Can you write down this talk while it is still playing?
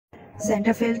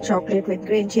Center filled chocolate with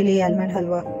green chili almond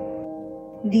halwa.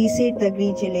 Deseed the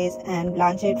green chilies and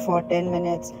blanch it for 10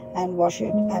 minutes and wash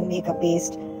it and make a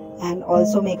paste, and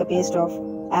also make a paste of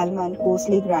almond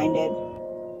coarsely grinded.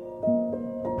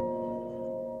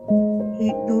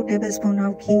 Heat 2 tablespoons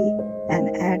of ghee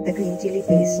and add the green chili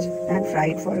paste and fry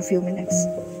it for a few minutes.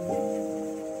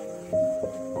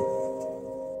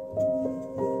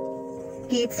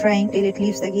 Keep frying till it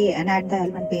leaves the ghee and add the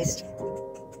almond paste.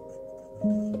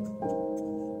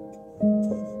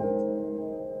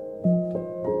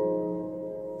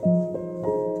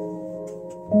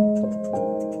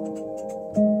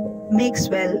 Mix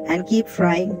well and keep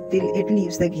frying till it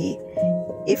leaves the ghee.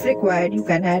 If required, you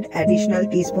can add additional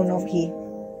teaspoon of ghee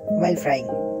while frying.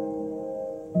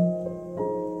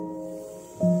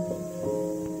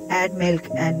 Add milk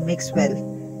and mix well.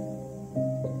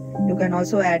 You can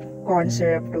also add corn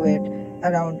syrup to it,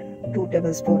 around 2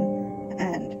 tablespoons,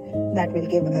 and that will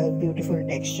give a beautiful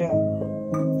texture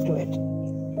to it.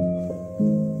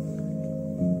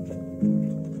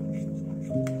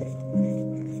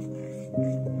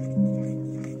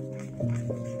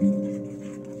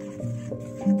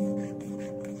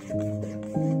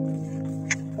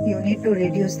 You need to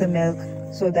reduce the milk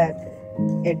so that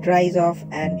it dries off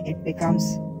and it becomes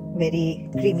very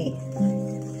creamy.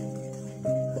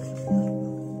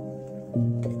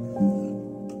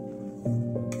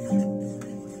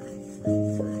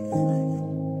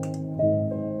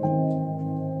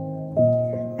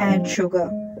 Add sugar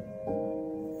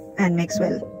and mix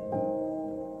well.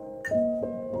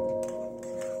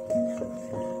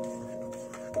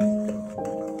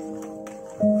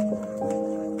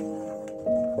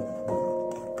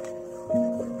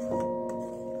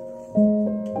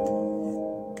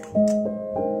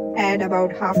 Add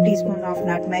about half teaspoon of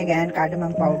nutmeg and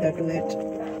cardamom powder to it.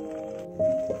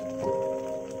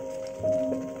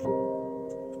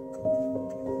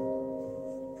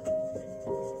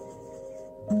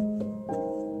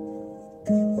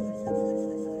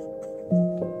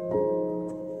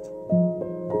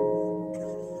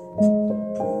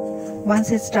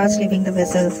 Once it starts leaving the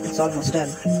vessel, it's almost done.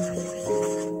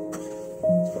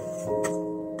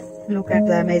 Look at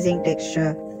the amazing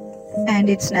texture and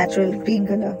its natural green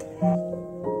color.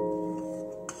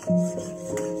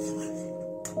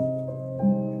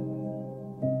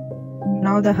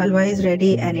 Now the halwa is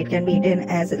ready and it can be eaten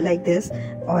as like this,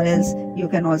 or else you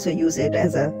can also use it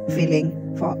as a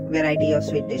filling for variety of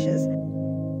sweet dishes.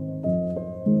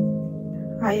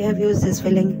 I have used this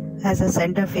filling as a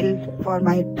center fill for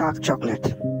my dark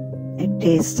chocolate. It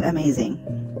tastes amazing.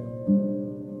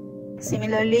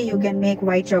 Similarly, you can make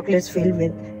white chocolates filled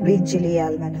with green chili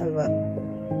almond halwa.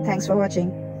 Thanks for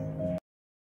watching.